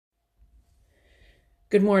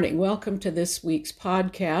Good morning. Welcome to this week's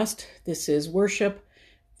podcast. This is worship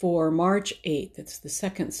for March 8th. It's the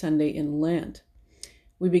second Sunday in Lent.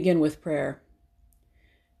 We begin with prayer.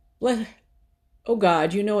 O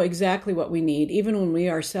God, you know exactly what we need, even when we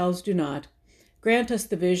ourselves do not. Grant us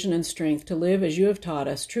the vision and strength to live as you have taught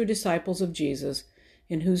us, true disciples of Jesus,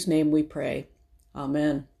 in whose name we pray.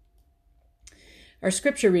 Amen. Our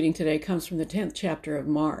scripture reading today comes from the 10th chapter of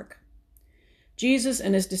Mark. Jesus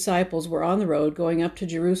and his disciples were on the road going up to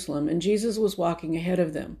Jerusalem, and Jesus was walking ahead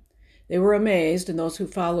of them. They were amazed, and those who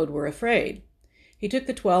followed were afraid. He took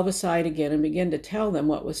the 12 aside again and began to tell them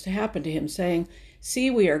what was to happen to him, saying, "See,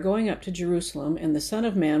 we are going up to Jerusalem, and the Son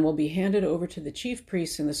of Man will be handed over to the chief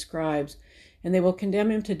priests and the scribes, and they will condemn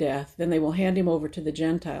him to death. Then they will hand him over to the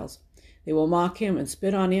Gentiles. They will mock him and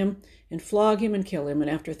spit on him and flog him and kill him, and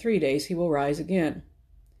after 3 days he will rise again."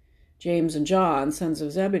 James and John, sons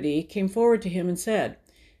of Zebedee, came forward to him and said,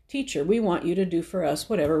 "Teacher, we want you to do for us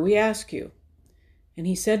whatever we ask you." And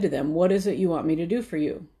he said to them, "What is it you want me to do for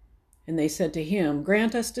you?" And they said to him,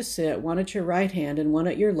 "Grant us to sit, one at your right hand and one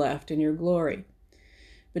at your left, in your glory."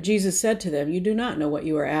 But Jesus said to them, "You do not know what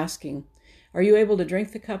you are asking. Are you able to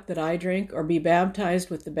drink the cup that I drink, or be baptized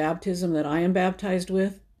with the baptism that I am baptized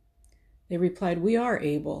with?" They replied, "We are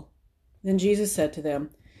able." Then Jesus said to them,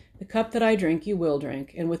 "The cup that I drink you will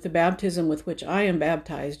drink, and with the baptism with which I am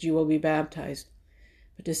baptized you will be baptized.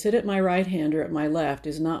 But to sit at my right hand or at my left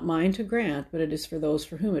is not mine to grant, but it is for those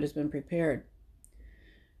for whom it has been prepared."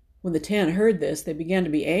 When the 10 heard this, they began to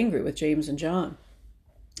be angry with James and John.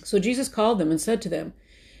 So Jesus called them and said to them,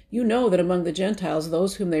 "You know that among the Gentiles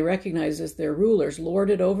those whom they recognize as their rulers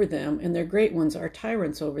lord it over them, and their great ones are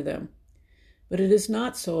tyrants over them. But it is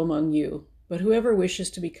not so among you. But whoever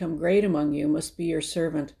wishes to become great among you must be your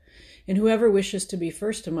servant, and whoever wishes to be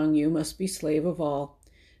first among you must be slave of all.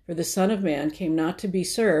 For the Son of Man came not to be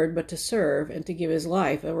served, but to serve, and to give his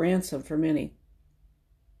life a ransom for many."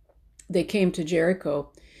 They came to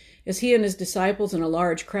Jericho. As he and his disciples and a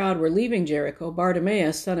large crowd were leaving Jericho,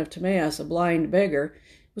 Bartimeus, son of Timaeus, a blind beggar,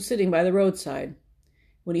 was sitting by the roadside.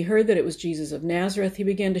 When he heard that it was Jesus of Nazareth, he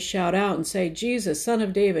began to shout out and say, "Jesus, Son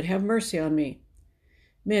of David, have mercy on me."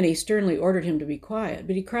 Many sternly ordered him to be quiet,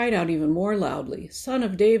 but he cried out even more loudly, "Son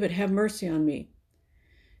of David, have mercy on me."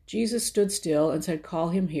 Jesus stood still and said, "Call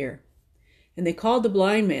him here." And they called the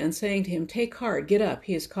blind man, saying to him, "Take heart, get up,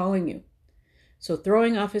 he is calling you." So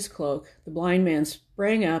throwing off his cloak, the blind man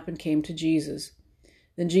sprang up and came to Jesus.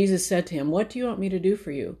 Then Jesus said to him, "What do you want me to do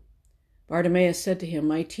for you?" Bartimeus said to him,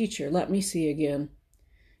 "My teacher, let me see again."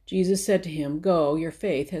 Jesus said to him, "Go, your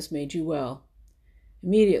faith has made you well."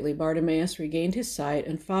 Immediately Bartimeus regained his sight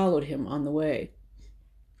and followed him on the way.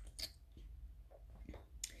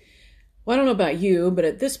 Well, I don't know about you, but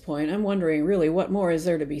at this point I'm wondering really what more is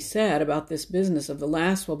there to be said about this business of the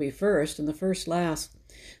last will be first and the first last.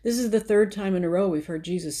 This is the third time in a row we've heard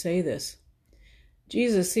Jesus say this.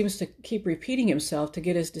 Jesus seems to keep repeating himself to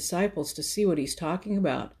get his disciples to see what he's talking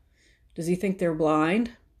about. Does he think they're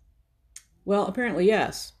blind? Well, apparently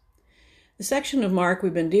yes. The section of Mark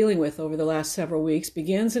we've been dealing with over the last several weeks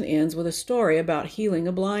begins and ends with a story about healing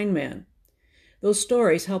a blind man. Those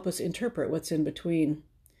stories help us interpret what's in between.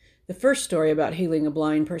 The first story about healing a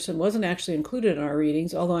blind person wasn't actually included in our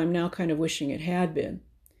readings, although I'm now kind of wishing it had been.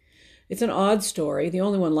 It's an odd story, the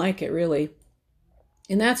only one like it, really.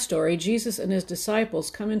 In that story, Jesus and his disciples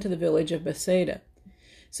come into the village of Bethsaida.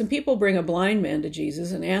 Some people bring a blind man to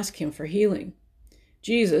Jesus and ask him for healing.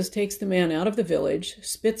 Jesus takes the man out of the village,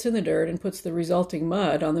 spits in the dirt, and puts the resulting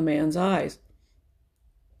mud on the man's eyes.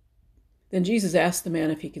 Then Jesus asks the man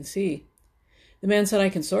if he can see. The man said, "I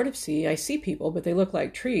can sort of see. I see people, but they look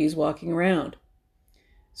like trees walking around."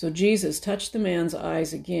 So Jesus touched the man's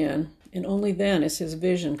eyes again, and only then is his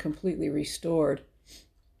vision completely restored.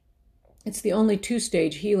 It's the only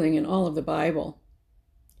two-stage healing in all of the Bible.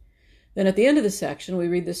 Then at the end of the section, we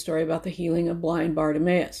read the story about the healing of blind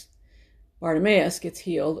Bartimeus. Bartimeus gets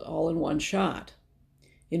healed all in one shot.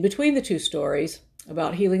 In between the two stories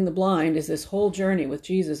about healing the blind is this whole journey with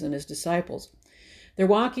Jesus and his disciples. They're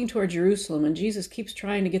walking toward Jerusalem, and Jesus keeps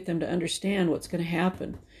trying to get them to understand what's going to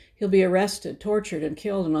happen. He'll be arrested, tortured, and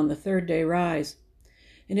killed, and on the third day rise.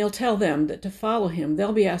 And he'll tell them that to follow him,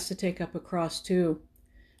 they'll be asked to take up a cross too.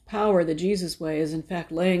 Power the Jesus way is in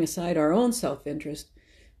fact laying aside our own self-interest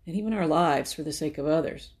and even our lives for the sake of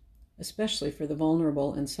others, especially for the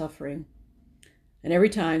vulnerable and suffering. And every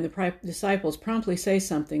time the disciples promptly say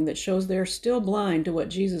something that shows they're still blind to what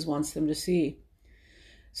Jesus wants them to see.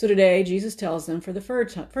 So today, Jesus tells them for the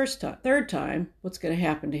third time what's going to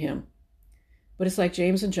happen to him. But it's like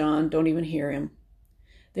James and John don't even hear him.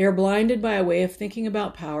 They are blinded by a way of thinking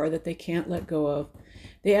about power that they can't let go of.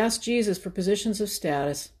 They ask Jesus for positions of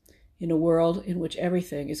status in a world in which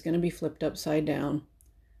everything is going to be flipped upside down.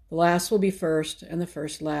 The last will be first, and the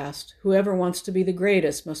first last. Whoever wants to be the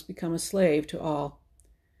greatest must become a slave to all.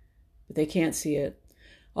 But they can't see it.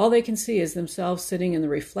 All they can see is themselves sitting in the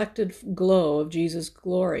reflected glow of Jesus'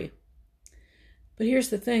 glory. But here's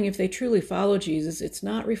the thing, if they truly follow Jesus, it's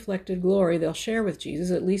not reflected glory they'll share with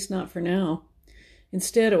Jesus, at least not for now.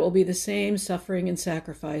 Instead, it will be the same suffering and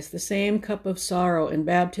sacrifice, the same cup of sorrow and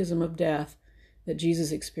baptism of death that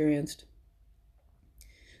Jesus experienced.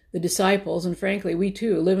 The disciples, and frankly we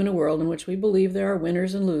too, live in a world in which we believe there are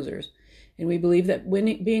winners and losers, and we believe that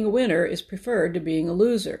being a winner is preferred to being a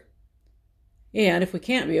loser. And if we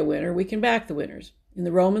can't be a winner, we can back the winners. In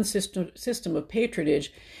the Roman system of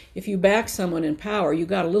patronage, if you back someone in power, you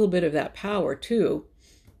got a little bit of that power too.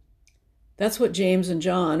 That's what James and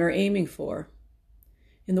John are aiming for.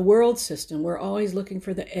 In the world system, we're always looking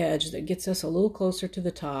for the edge that gets us a little closer to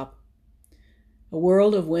the top. A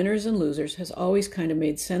world of winners and losers has always kind of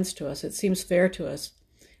made sense to us. It seems fair to us.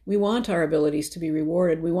 We want our abilities to be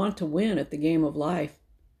rewarded. We want to win at the game of life.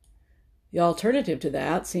 The alternative to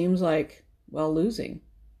that seems like, well, losing.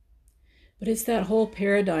 But it's that whole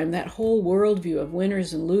paradigm, that whole worldview of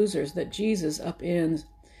winners and losers that Jesus upends.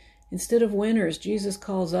 Instead of winners, Jesus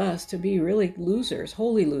calls us to be really losers,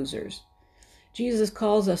 holy losers. Jesus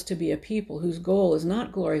calls us to be a people whose goal is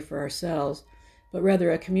not glory for ourselves, but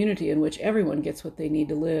rather a community in which everyone gets what they need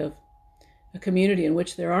to live. A community in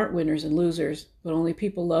which there aren't winners and losers, but only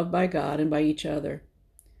people loved by God and by each other.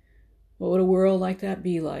 What would a world like that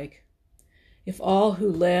be like? If all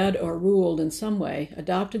who led or ruled in some way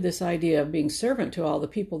adopted this idea of being servant to all the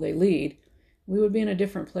people they lead, we would be in a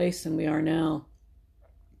different place than we are now.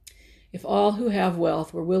 If all who have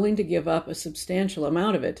wealth were willing to give up a substantial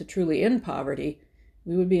amount of it to truly end poverty,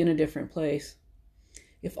 we would be in a different place.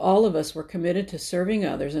 If all of us were committed to serving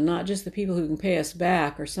others and not just the people who can pay us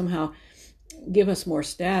back or somehow give us more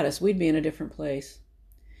status, we'd be in a different place.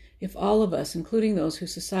 If all of us, including those who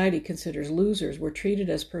society considers losers, were treated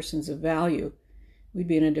as persons of value, we'd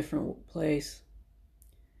be in a different place.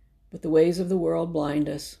 But the ways of the world blind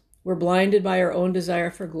us. We're blinded by our own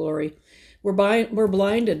desire for glory. We're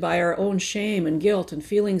blinded by our own shame and guilt and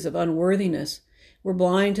feelings of unworthiness. We're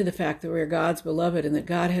blind to the fact that we are God's beloved and that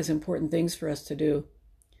God has important things for us to do.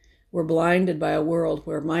 We're blinded by a world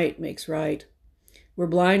where might makes right. We're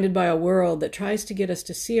blinded by a world that tries to get us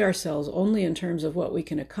to see ourselves only in terms of what we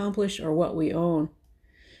can accomplish or what we own.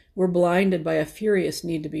 We're blinded by a furious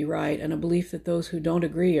need to be right and a belief that those who don't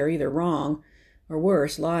agree are either wrong or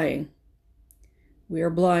worse, lying. We are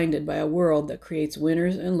blinded by a world that creates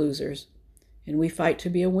winners and losers, and we fight to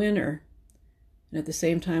be a winner. And at the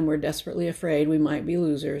same time, we're desperately afraid we might be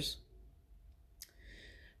losers.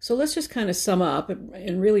 So let's just kind of sum up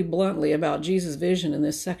and really bluntly about Jesus' vision in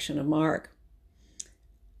this section of Mark.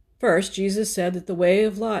 First, Jesus said that the way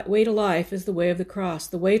to life is the way of the cross.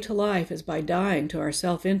 The way to life is by dying to our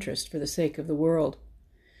self-interest for the sake of the world.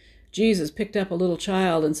 Jesus picked up a little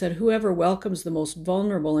child and said, "Whoever welcomes the most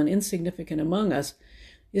vulnerable and insignificant among us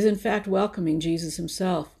is in fact welcoming Jesus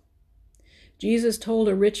himself." Jesus told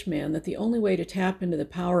a rich man that the only way to tap into the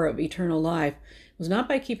power of eternal life was not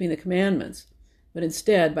by keeping the commandments, but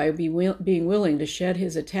instead by being willing to shed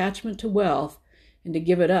his attachment to wealth and to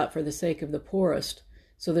give it up for the sake of the poorest,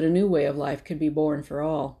 so that a new way of life could be born for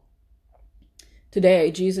all.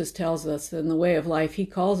 Today, Jesus tells us that in the way of life he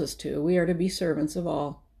calls us to, we are to be servants of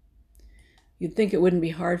all. You'd think it wouldn't be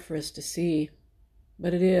hard for us to see,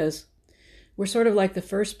 but it is. We're sort of like the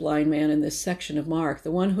first blind man in this section of Mark,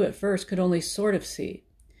 the one who at first could only sort of see.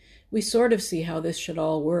 We sort of see how this should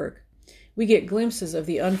all work. We get glimpses of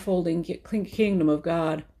the unfolding kingdom of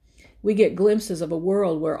God. We get glimpses of a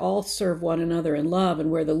world where all serve one another in love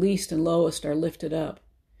and where the least and lowest are lifted up.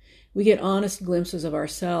 We get honest glimpses of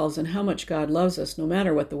ourselves and how much God loves us, no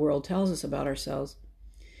matter what the world tells us about ourselves.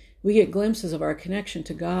 We get glimpses of our connection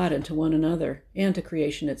to God and to one another, and to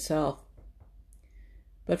creation itself.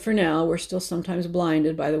 But for now, we're still sometimes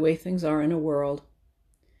blinded by the way things are in a world.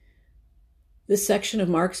 This section of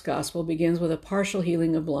Mark's Gospel begins with a partial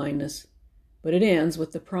healing of blindness, but it ends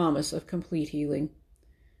with the promise of complete healing.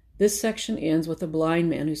 This section ends with a blind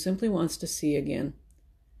man who simply wants to see again,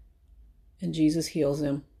 and Jesus heals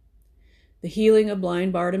him. The healing of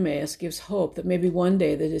blind Bartimeus gives hope that maybe one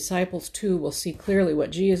day the disciples too will see clearly what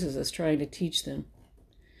Jesus is trying to teach them.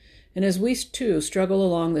 And as we too struggle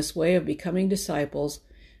along this way of becoming disciples,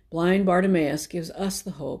 blind Bartimeus gives us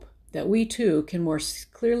the hope that we too can more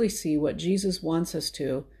clearly see what Jesus wants us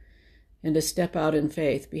to, and to step out in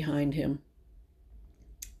faith behind him.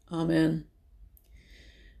 Amen.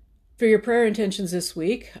 For your prayer intentions this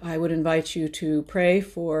week, I would invite you to pray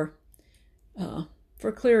for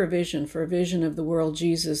clearer vision, for a vision of the world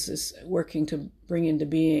Jesus is working to bring into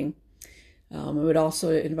being. I would also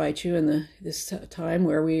invite you in this time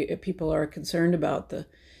where people are concerned about the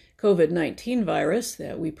COVID-19 virus,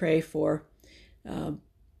 that we pray for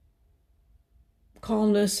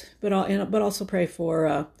calmness, but also pray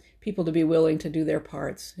for people to be willing to do their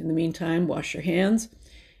parts. In the meantime, wash your hands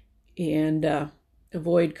and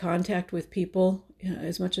avoid contact with people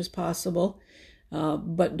as much as possible,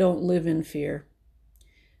 but don't live in fear.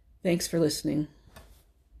 Thanks for listening.